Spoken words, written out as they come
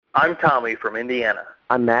I'm Tommy from Indiana.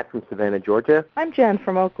 I'm Matt from Savannah, Georgia. I'm Jen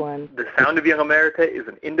from Oakland. The Sound of Young America is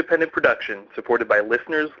an independent production supported by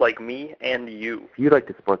listeners like me and you. If you'd like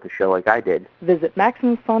to support the show like I did, visit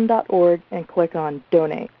MaximumFun.org and click on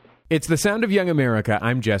Donate. It's The Sound of Young America.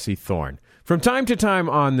 I'm Jesse Thorne. From time to time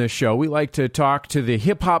on this show, we like to talk to the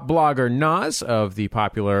hip-hop blogger Nas of the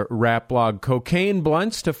popular rap blog Cocaine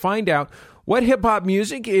Blunts to find out what hip-hop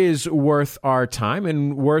music is worth our time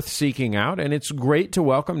and worth seeking out. And it's great to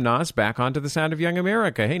welcome Nas back onto The Sound of Young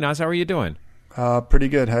America. Hey, Nas, how are you doing? Pretty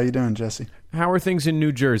good. How you doing, Jesse? How are things in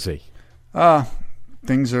New Jersey?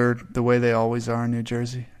 Things are the way they always are in New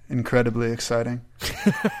Jersey. Incredibly exciting.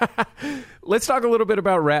 Let's talk a little bit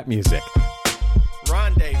about rap music.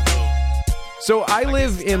 Rendezvous. So I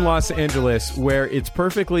live in Los Angeles, where it's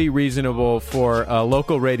perfectly reasonable for a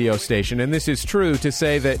local radio station, and this is true, to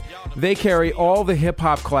say that they carry all the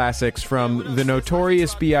hip-hop classics from the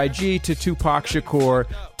Notorious B.I.G. to Tupac Shakur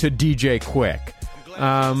to DJ Quick.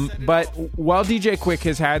 But while DJ Quick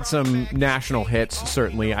has had some national hits,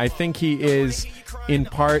 certainly, I think he is, in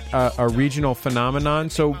part, a regional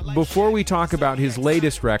phenomenon. So before we talk about his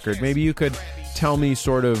latest record, maybe you could tell me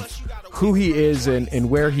sort of who he is and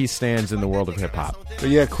where he stands in the world of hip-hop. But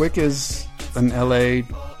yeah, Quick is an L.A.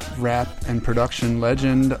 rap and production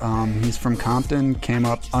legend. He's from Compton, came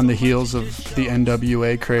up on the heels of the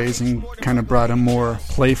NWA craze and kind of brought a more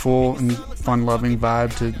playful and fun-loving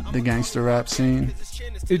vibe to the gangster rap scene.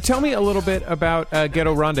 Tell me a little bit about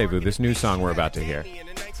Ghetto Rendezvous, this new song we're about to hear.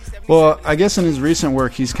 Well, I guess in his recent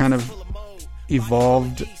work, he's kind of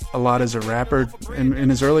evolved a lot as a rapper. In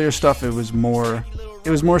his earlier stuff, it was more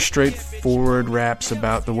straightforward raps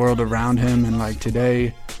about the world around him, and like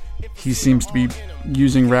today he seems to be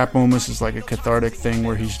using rap almost as like a cathartic thing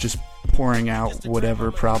where he's just pouring out whatever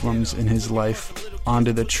problems in his life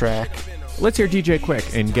onto the track. Let's hear DJ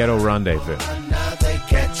Quick in Ghetto Rendezvous.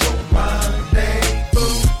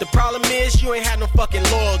 The problem is you ain't had no fucking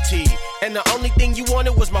loyalty, and the only thing you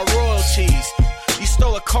wanted was my royalties. You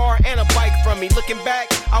stole a car and a bike from me. Looking back,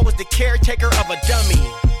 I was the caretaker of a dummy.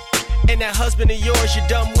 And that husband of yours, you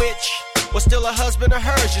dumb witch, was still a husband of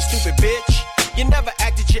hers, you stupid bitch. You never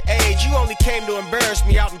acted your age, you only came to embarrass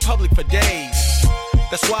me out in public for days.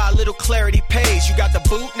 That's why a little clarity pays. You got the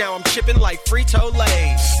boot, now I'm chipping like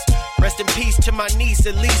Frito-Lays. Rest in peace to my niece,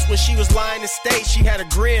 at least when she was lying in state, she had a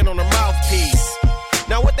grin on her mouthpiece.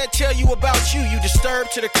 Now what that tell you about you? You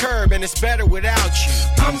disturbed to the curb and it's better without you.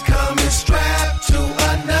 I'm coming strapped to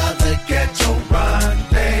another ghetto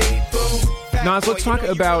rendezvous. Nas, let's talk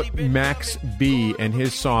about Max B and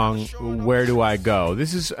his song, Where Do I Go?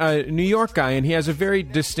 This is a New York guy, and he has a very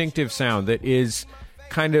distinctive sound that is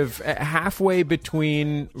kind of halfway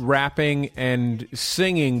between rapping and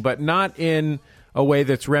singing, but not in a way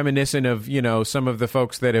that's reminiscent of, you know, some of the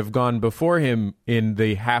folks that have gone before him in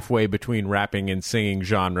the halfway between rapping and singing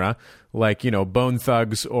genre, like, you know, Bone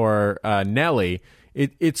Thugs or Nelly.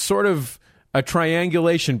 It's sort of a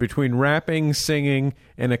triangulation between rapping, singing,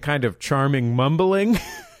 and a kind of charming mumbling.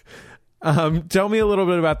 Tell me a little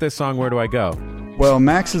bit about this song, Where Do I Go? Well,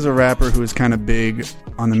 Max is a rapper who was kind of big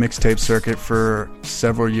on the mixtape circuit for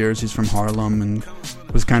several years. He's from Harlem and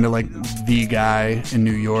was kind of like the guy in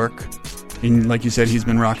New York. And like you said, he's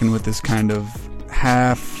been rocking with this kind of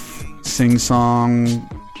half sing-song,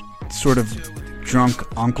 sort of drunk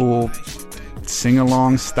uncle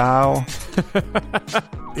sing-along style.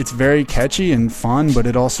 It's very catchy and fun, but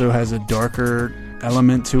it also has a darker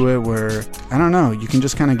element to it where, I don't know, you can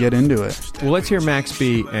just kind of get into it. Well, let's hear Max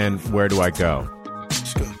B and Where Do I Go?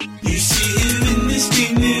 You see him in this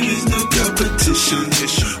game, there is no competition.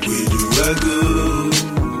 Where do I go?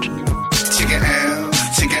 Check it out,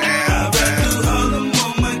 check it out. I ride through Harlem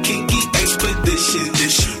on my kinky expedition.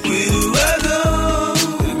 Where do I go?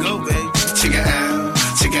 Go, babe. Check it out,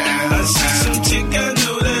 check it out. I see some chick I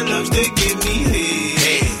know that loves to give me head.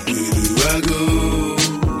 Where do I go?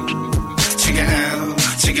 Check it out,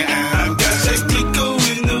 check it out. I got that Clico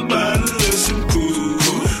in the bottle of some cool.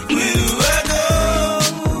 Where do I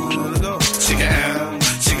go? Check it out,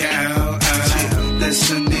 check it out. That's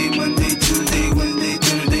Sunday, Monday, Tuesday, Wednesday,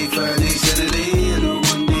 Thursday, Friday, Saturday. And on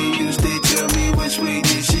one day you stay, tell me which way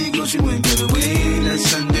did she go? She went the other way. That's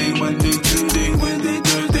Sunday, Monday, Tuesday, Wednesday,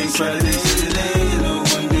 Thursday, Friday, Saturday. And on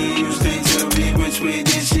one day you stay, tell me which way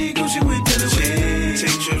did she go? She went the other way.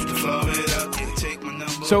 Take trips to Florida, yeah, take my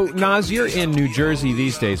number. So, Nas, you're in New Jersey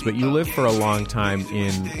these days, but you lived for a long time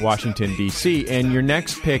in Washington, D.C., and your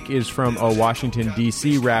next pick is from a Washington,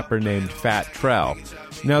 D.C. rapper named Fat Trell.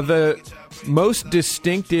 Now, the most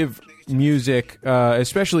distinctive music,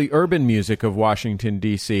 especially urban music of Washington,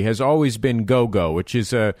 D.C., has always been go-go, which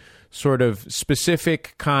is a sort of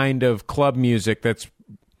specific kind of club music that's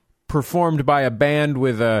performed by a band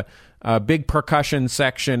with a big percussion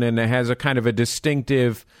section, and it has a kind of a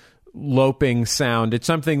distinctive loping sound. It's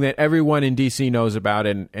something that everyone in DC knows about,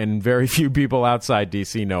 and very few people outside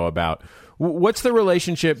DC know about. What's the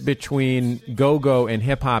relationship between go-go and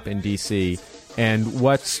hip-hop in DC, and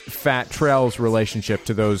what's Fat Trell's relationship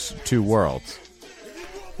to those two worlds?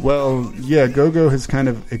 Well, yeah, go-go has kind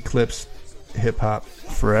of eclipsed hip-hop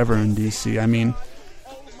forever in DC. I mean,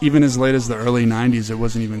 even as late as the early 90s, it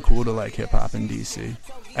wasn't even cool to like hip-hop in DC.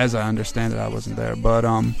 As I understand it, I wasn't there. But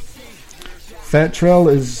Fat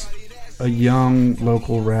Trell is a young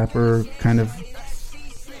local rapper, kind of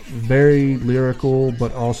very lyrical,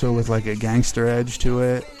 but also with like a gangster edge to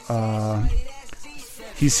it.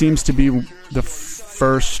 He seems to be the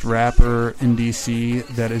first rapper in DC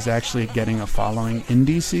that is actually getting a following in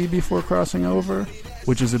DC before crossing over,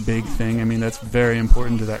 which is a big thing. I mean, that's very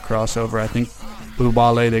important to that crossover. I think Blue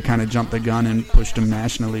Wale, they kind of jumped the gun and pushed him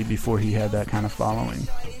nationally before he had that kind of following.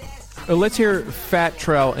 Let's hear Fat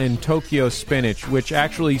Trell in Tokyo Spinach, which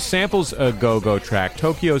actually samples a go-go track,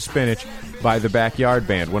 Tokyo Spinach, by the Backyard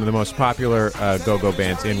Band, one of the most popular go-go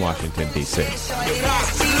bands in Washington, D.C.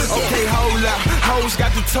 Okay, hold up. Hoes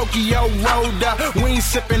got the Tokyo rolled up. We ain't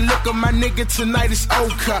sipping liquor, my nigga, tonight is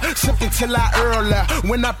Oka. Sipping till I earl up.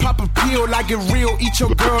 When I pop a pill, I get real. Eat your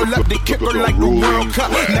girl up, they kick her like the World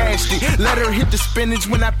Cup. Nasty, let her hit the spinach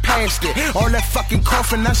when I passed it. All that fucking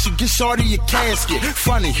coughing, I should get shorty a casket.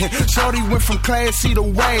 Funny, shorty went from classy to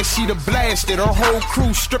washy to blasted. Her whole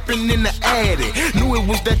crew stripping in the attic. Knew it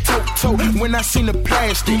was that tote when I seen the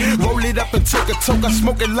plastic. Roll it up and take a toke, I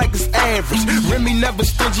smoke it like it's average. Remy never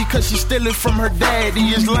stingy cause she stealing from her daddy.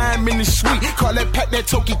 His lime in the sweet, call that pack that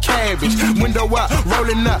Toki cabbage. Window up,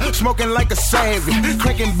 rolling up, smoking like a savage.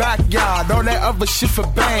 Cranking backyard, all that other shit for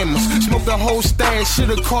Bammers. Smoke the whole stash,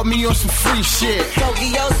 should've caught me on some free shit.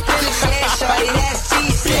 Tokyo spinach,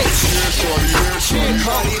 yeah,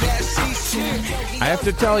 shorty, that's I have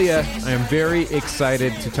to tell you, I am very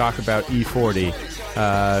excited to talk about E40,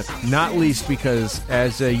 not least because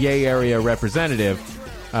as a Yay Area representative,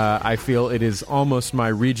 I feel it is almost my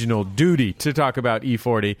regional duty to talk about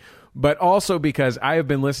E40, but also because I have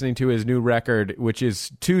been listening to his new record, which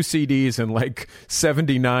is 2 CDs and like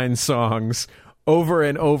 79 songs, over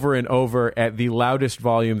and over and over at the loudest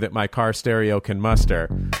volume that my car stereo can muster.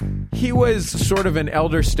 He was sort of an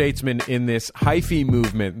elder statesman in this hyphy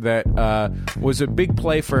movement that was a big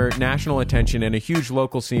play for national attention and a huge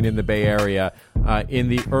local scene in the Bay Area in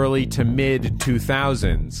the early to mid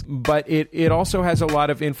 2000s. But it also has a lot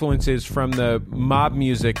of influences from the mob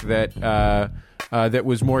music that that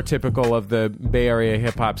was more typical of the Bay Area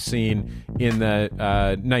hip-hop scene in the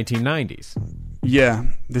 1990s. Yeah,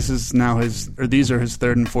 these are his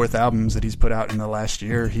third and fourth albums that he's put out in the last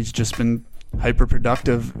year. He's just been hyper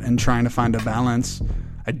productive and trying to find a balance.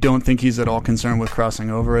 I don't think he's at all concerned with crossing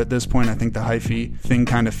over at this point. I think the hyphy thing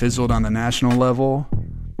kind of fizzled on the national level.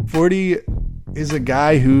 40 is a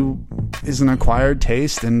guy who is an acquired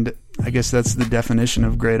taste, and I guess that's the definition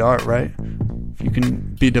of great art, right? If you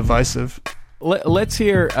can be divisive. Let's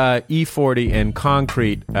hear E40 and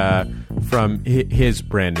Concrete from his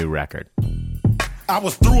brand new record. I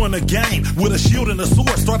was through in the game with a shield and a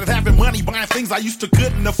sword. Started having money, buying things I used to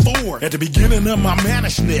couldn't afford. At the beginning of my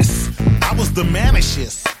mannishness, I was the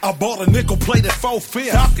manishest. I bought a nickel-plated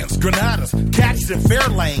 4/5, Falcons, Granadas, Caddies and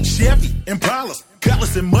Fairlane, Chevy, Impalas,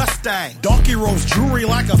 Cutlass and Mustang, Donkey Rose jewelry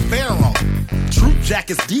like a pharaoh, Troop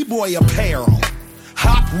jackets, D-boy apparel,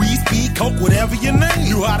 hop, weed, speed, coke, whatever you name.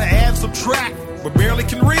 Knew how to add, subtract, but barely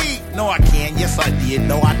can read. No, I can. Yes, I did.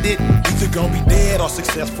 No, I didn't. Either gonna be dead or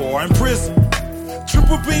successful or in prison.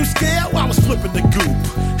 Triple beam scale, I was flipping the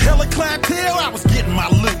goop. Hella clientele, I was getting my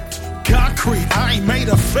loot. Concrete, I ain't made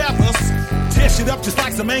of feathers. Tear shit up just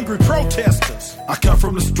like some angry protesters. I come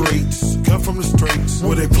from the streets,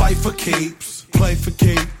 where they play for keeps.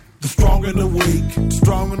 The strong and the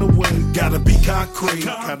weak, gotta be concrete.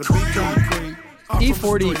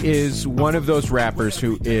 E40 is one of those rappers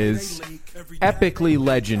who is epically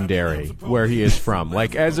legendary where he is from.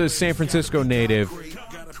 Like, as a San Francisco native,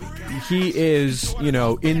 he is,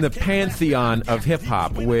 in the pantheon of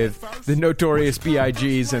hip-hop with the Notorious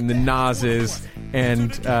B.I.G.'s and the Nas's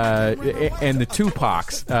and the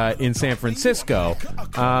Tupacs in San Francisco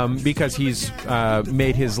because he's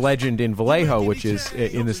made his legend in Vallejo, which is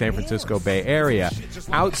in the San Francisco Bay Area.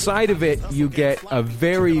 Outside of it, you get a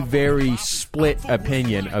very, very split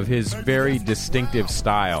opinion of his very distinctive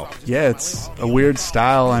style. Yeah, it's a weird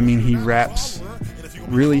style. I mean, he raps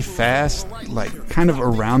really fast, like kind of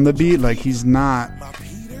around the beat. Like he's not.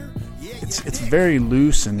 It's very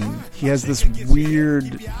loose, and he has this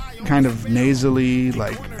weird kind of nasally,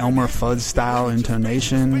 like Elmer Fudd style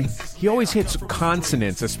intonation. He always hits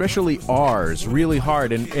consonants, especially R's, really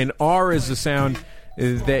hard, and R is a sound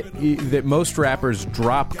that most rappers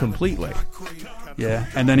drop completely. Yeah,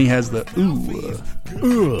 and then he has the ooh.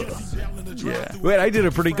 Yeah. Wait, I did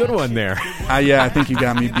a pretty good one there. Yeah, I think you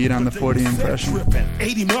got me beat on the 40 impression.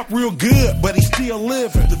 Ate him up real good, but he's still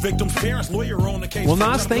living. The victim's parents' lawyer on the case. Well,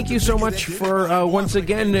 Nas, thank you so much for once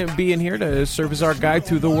again being here to serve as our guide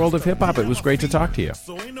through the world of hip-hop. It was great to talk to you.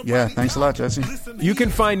 Yeah, thanks a lot, Jesse. You can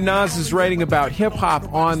find Nas's writing about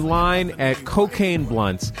hip-hop online at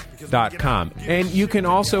cocaineblunts.com. And you can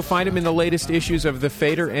also find him in the latest issues of the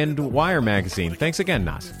Fader and Wire magazine. Thanks again,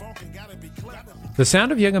 Nas. The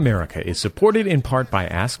Sound of Young America is supported in part by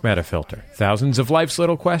Ask Metafilter. Thousands of life's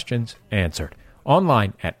little questions answered.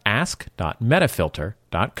 Online at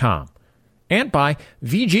ask.metafilter.com. And by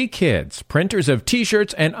VG Kids, printers of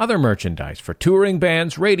T-shirts and other merchandise for touring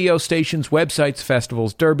bands, radio stations, websites,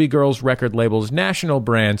 festivals, derby girls, record labels, national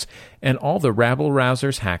brands, and all the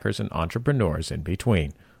rabble-rousers, hackers, and entrepreneurs in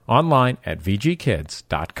between. Online at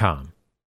vgkids.com.